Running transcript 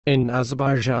In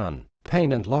Azerbaijan,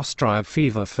 pain and loss drive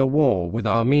fever for war with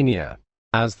Armenia.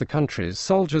 As the country's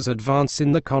soldiers advance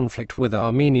in the conflict with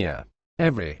Armenia,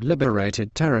 every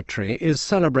liberated territory is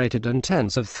celebrated and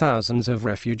tens of thousands of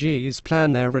refugees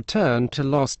plan their return to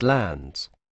lost lands.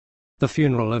 The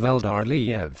funeral of Eldar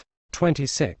Aliyev,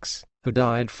 26, who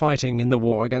died fighting in the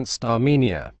war against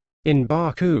Armenia, in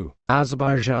Baku,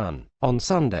 Azerbaijan, on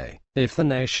Sunday. "If the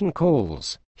nation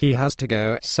calls, he has to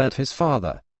go," said his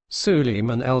father,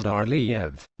 Suleyman Eldar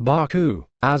Aliyev. Baku,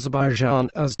 Azerbaijan.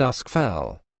 As dusk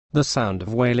fell, the sound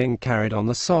of wailing carried on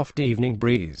the soft evening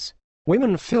breeze.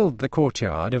 Women filled the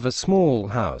courtyard of a small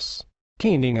house,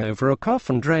 keening over a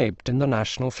coffin draped in the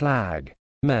national flag.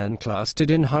 Men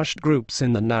clustered in hushed groups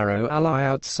in the narrow alley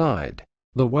outside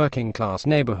the working-class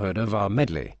neighborhood of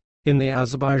Ahmedli, in the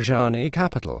Azerbaijani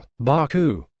capital.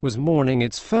 Baku was mourning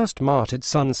its first martyred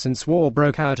son since war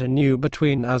broke out anew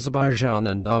between Azerbaijan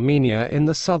and Armenia in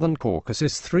the southern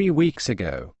Caucasus 3 weeks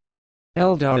ago.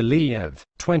 Eldar Aliyev,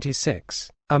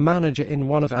 26, a manager in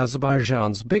one of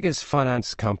Azerbaijan's biggest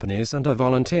finance companies and a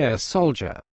volunteer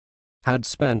soldier, had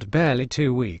spent barely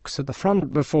 2 weeks at the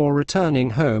front before returning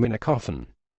home in a coffin.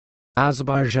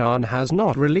 Azerbaijan has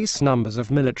not released numbers of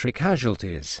military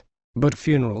casualties, but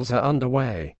funerals are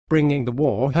underway, bringing the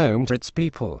war home to its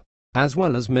people, as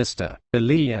well as Mr.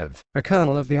 Aliyev, a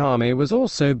colonel of the army, was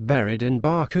also buried in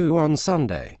Baku on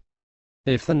Sunday.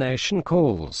 "If the nation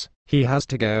calls, he has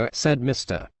to go," said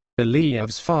Mr.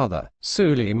 Aliyev's father,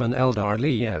 Suleyman Eldar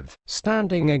Aliyev,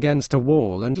 standing against a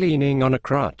wall and leaning on a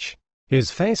crutch,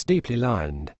 his face deeply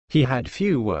lined. He had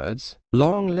few words.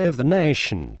 "Long live the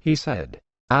nation," he said.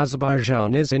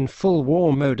 Azerbaijan is in full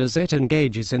war mode as it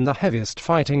engages in the heaviest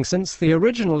fighting since the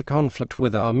original conflict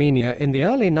with Armenia in the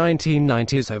early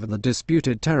 1990s over the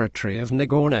disputed territory of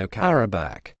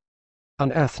Nagorno-Karabakh,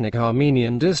 an ethnic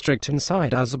Armenian district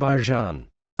inside Azerbaijan.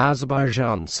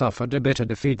 Azerbaijan suffered a bitter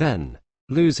defeat then,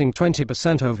 losing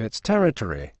 20% of its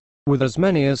territory, with as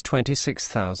many as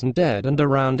 26,000 dead and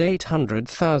around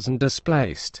 800,000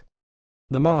 displaced.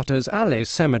 The Martyrs' Alley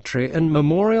Cemetery and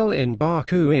Memorial in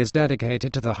Baku is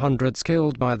dedicated to the hundreds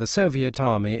killed by the Soviet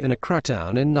army in a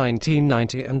crackdown in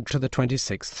 1990 and to the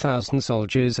 26,000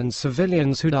 soldiers and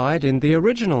civilians who died in the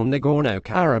original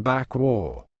Nagorno-Karabakh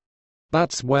war.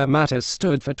 That's where matters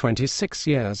stood for 26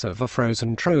 years of a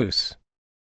frozen truce,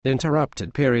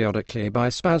 interrupted periodically by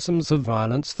spasms of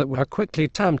violence that were quickly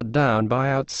tamped down by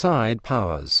outside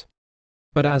powers.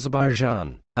 But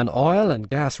Azerbaijan, an oil and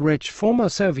gas-rich former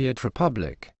Soviet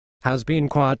republic, has been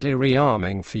quietly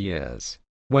rearming for years.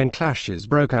 When clashes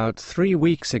broke out 3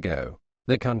 weeks ago,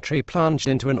 the country plunged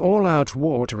into an all-out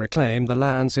war to reclaim the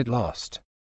lands it lost.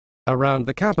 Around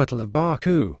the capital of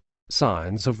Baku,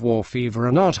 signs of war fever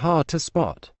are not hard to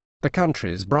spot. The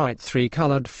country's bright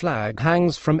 3-colored flag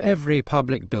hangs from every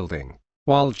public building,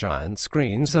 while giant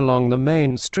screens along the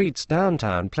main streets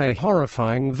downtown play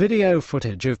horrifying video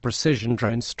footage of precision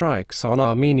drone strikes on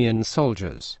Armenian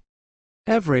soldiers.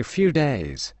 Every few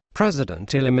days,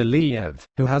 President Ilham Aliyev,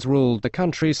 who has ruled the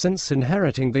country since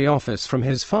inheriting the office from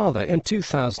his father in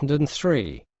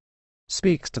 2003,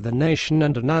 speaks to the nation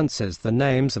and announces the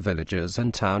names of villages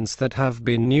and towns that have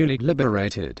been newly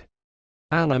liberated.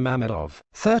 Anna Mamedov,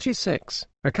 36,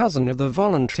 a cousin of the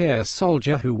volunteer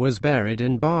soldier who was buried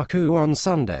in Baku on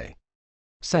Sunday,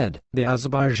 said, "The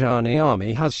Azerbaijani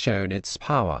army has shown its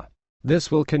power.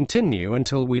 This will continue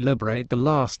until we liberate the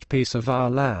last piece of our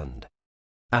land.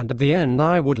 And at the end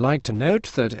I would like to note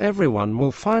that everyone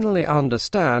will finally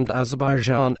understand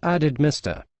Azerbaijan," added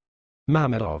Mr.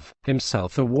 Mamedov,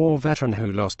 himself a war veteran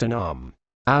who lost an arm.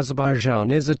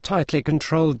 Azerbaijan is a tightly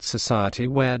controlled society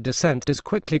where dissent is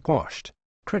quickly quashed.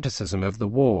 Criticism of the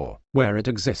war, where it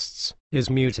exists, is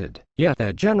muted, yet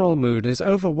their general mood is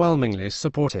overwhelmingly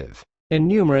supportive. In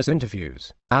numerous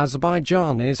interviews,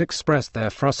 Azerbaijanis expressed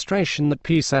their frustration that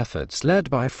peace efforts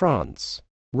led by France,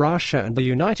 Russia and the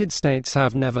United States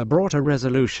have never brought a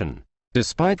resolution,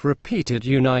 despite repeated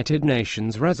United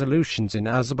Nations resolutions in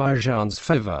Azerbaijan's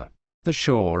favor. The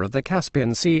shore of the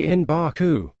Caspian Sea in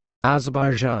Baku,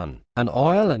 Azerbaijan, an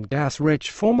oil and gas-rich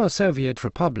former Soviet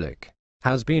republic,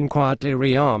 has been quietly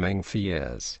rearming for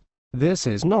years. "This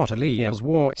is not Aliyev's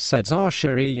war," said Zarsha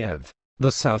Aliyev,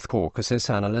 the South Caucasus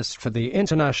analyst for the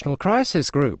International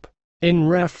Crisis Group, in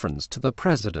reference to the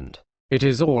president. "It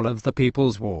is all of the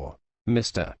people's war."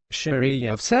 Mr.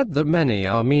 Shariyev said that many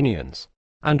Armenians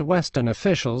and Western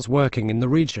officials working in the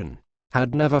region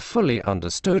had never fully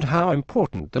understood how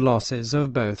important the losses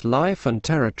of both life and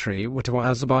territory were to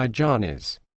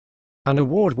Azerbaijanis. An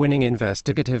award-winning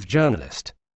investigative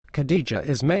journalist, Khadija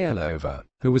Ismailova,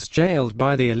 who was jailed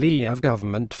by the Aliyev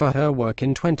government for her work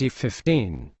in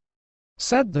 2015,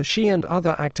 said that she and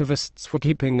other activists were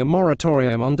keeping a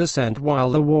moratorium on dissent while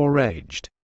the war raged.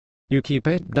 "You keep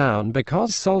it down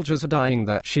because soldiers are dying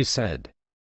there," she said.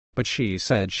 But she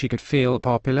said she could feel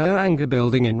popular anger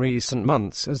building in recent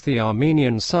months as the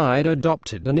Armenian side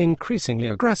adopted an increasingly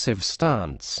aggressive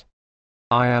stance.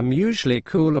 "I am usually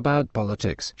cool about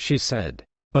politics," she said,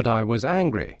 "but I was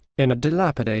angry." In a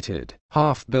dilapidated,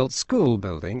 half-built school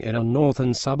building in a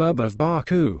northern suburb of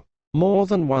Baku, more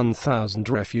than 1,000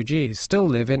 refugees still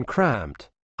live in cramped,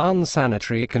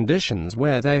 unsanitary conditions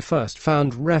where they first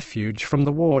found refuge from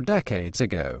the war decades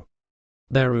ago.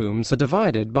 Their rooms are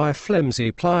divided by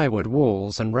flimsy plywood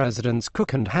walls and residents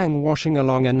cook and hang washing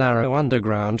along a narrow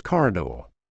underground corridor.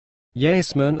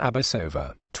 Yasmin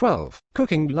Abbasova, 12,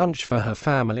 cooking lunch for her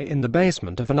family in the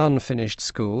basement of an unfinished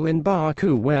school in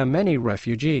Baku where many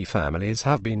refugee families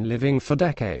have been living for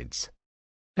decades.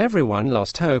 "Everyone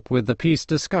lost hope with the peace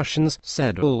discussions,"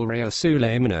 said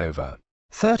Suleymanova,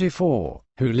 34,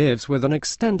 who lives with an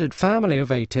extended family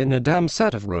of 8 in a damp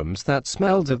set of rooms that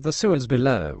smelled of the sewers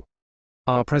below.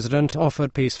 "Our president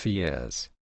offered peace for years,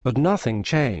 but nothing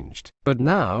changed. But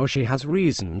now she has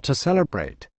reason to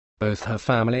celebrate. Both her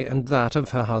family and that of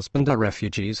her husband are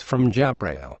refugees from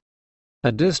Jabrail,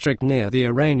 a district near the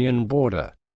Iranian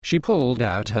border." She pulled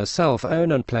out her cell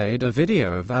phone and played a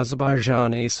video of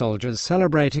Azerbaijani soldiers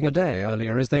celebrating a day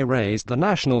earlier as they raised the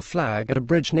national flag at a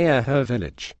bridge near her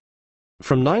village.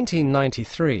 "From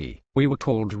 1993, we were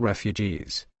called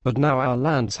refugees, but now our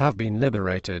lands have been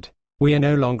liberated. We are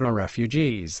no longer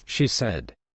refugees," she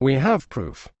said. "We have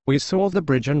proof. We saw the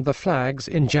bridge and the flags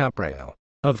in Jabrail.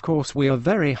 Of course we are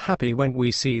very happy when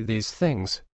we see these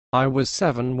things. I was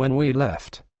 7 when we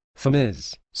left." For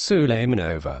Ms.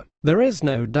 Suleymanova, there is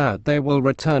no doubt they will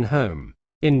return home.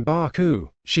 In Baku,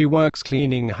 she works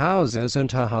cleaning houses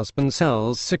and her husband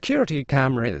sells security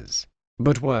cameras.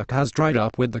 But work has dried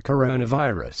up with the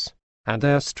coronavirus, and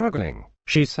they're struggling,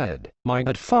 she said. "My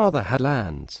godfather had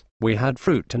lands. We had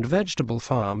fruit and vegetable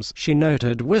farms," she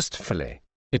noted wistfully.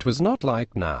 "It was not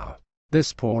like now.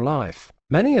 This poor life."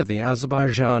 Many of the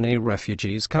Azerbaijani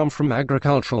refugees come from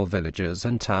agricultural villages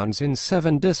and towns in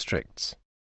 7 districts,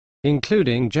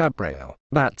 including Jabrail,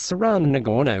 that surround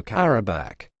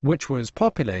Nagorno-Karabakh, which was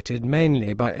populated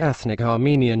mainly by ethnic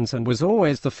Armenians and was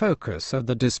always the focus of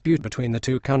the dispute between the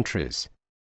two countries.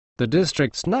 The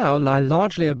districts now lie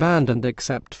largely abandoned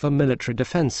except for military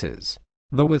defenses.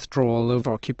 The withdrawal of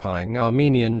occupying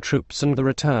Armenian troops and the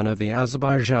return of the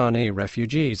Azerbaijani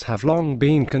refugees have long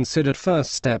been considered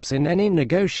first steps in any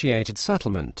negotiated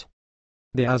settlement.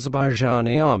 The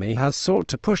Azerbaijani army has sought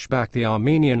to push back the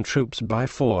Armenian troops by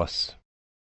force.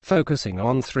 Focusing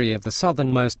on 3 of the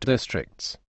southernmost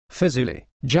districts, Fizuli,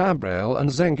 Jabrail and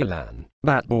Zengilan,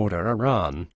 that border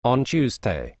Iran, on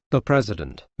Tuesday, the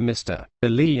president, Mr.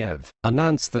 Aliyev,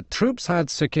 announced that troops had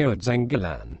secured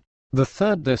Zengilan, the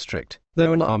 3rd district,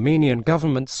 though an Armenian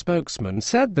government spokesman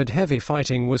said that heavy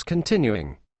fighting was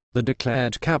continuing. The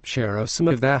declared capture of some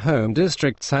of their home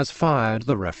districts has fired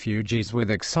the refugees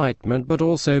with excitement but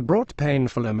also brought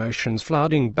painful emotions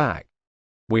flooding back.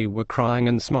 "We were crying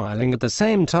and smiling at the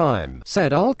same time,"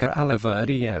 said Eldar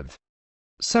Aliyev,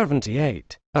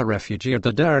 78, a refugee at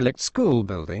the derelict school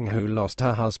building who lost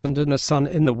her husband and a son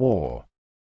in the war.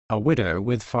 A widow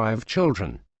with 5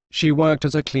 children, she worked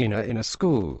as a cleaner in a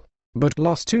school, but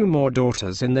lost 2 more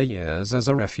daughters in the years as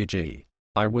a refugee.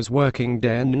 "I was working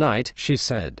day and night," she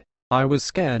said. "I was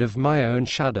scared of my own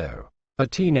shadow." A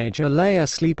teenager lay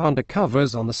asleep under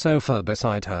covers on the sofa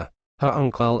beside her. Her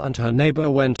uncle and her neighbor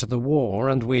went to the war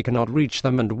and we cannot reach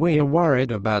them and we are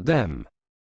worried about them.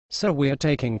 "So we are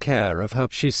taking care of her,"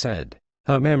 she said.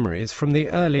 Her memories from the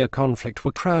earlier conflict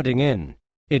were crowding in.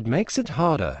 "It makes it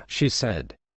harder," she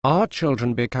said. "Our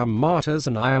children become martyrs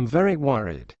and I am very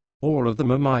worried. All of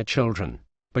them are my children."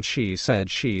 But she said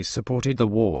she supported the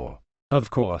war. "Of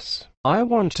course, I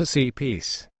want to see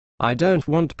peace. I don't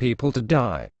want people to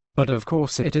die, but of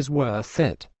course it is worth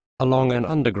it." Along an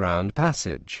underground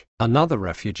passage, another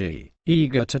refugee,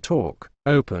 eager to talk,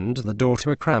 opened the door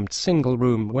to a cramped single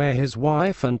room where his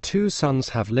wife and 2 sons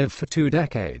have lived for 2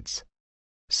 decades.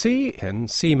 Suleyman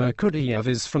Eldar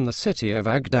is from the city of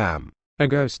Agdam, a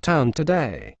ghost town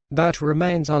today, that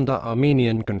remains under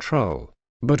Armenian control.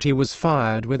 But he was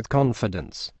fired with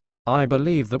confidence. "I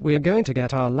believe that we are going to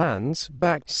get our lands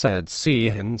back," said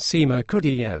Suleyman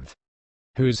Eldar,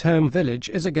 whose home village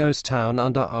is a ghost town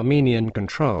under Armenian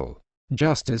control.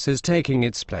 "Justice is taking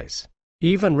its place.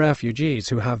 Even refugees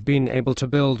who have been able to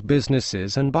build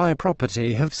businesses and buy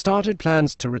property have started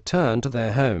plans to return to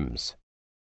their homes,"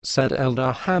 said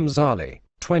Eldar Hamzali,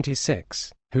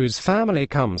 26, whose family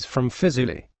comes from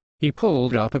Fizuli. He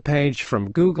pulled up a page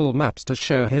from Google Maps to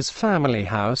show his family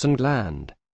house and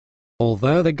land.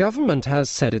 Although the government has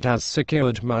said it has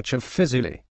secured much of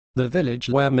Fizuli, the village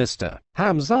where Mr.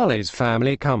 Hamzali's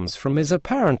family comes from is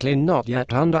apparently not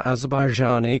yet under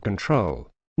Azerbaijani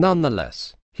control.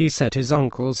 Nonetheless, he said his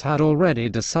uncles had already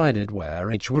decided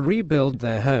where each would rebuild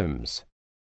their homes.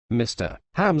 Mr.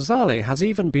 Hamzali has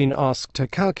even been asked to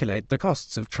calculate the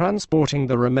costs of transporting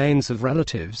the remains of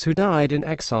relatives who died in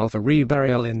exile for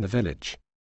reburial in the village.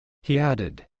 He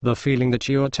added, "The feeling that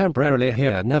you are temporarily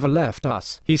here never left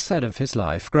us," he said of his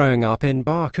life growing up in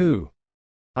Baku.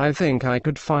 "I think I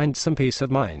could find some peace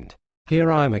of mind. Here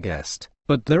I'm a guest,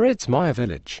 but there it's my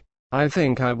village. I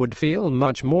think I would feel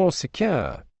much more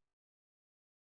secure."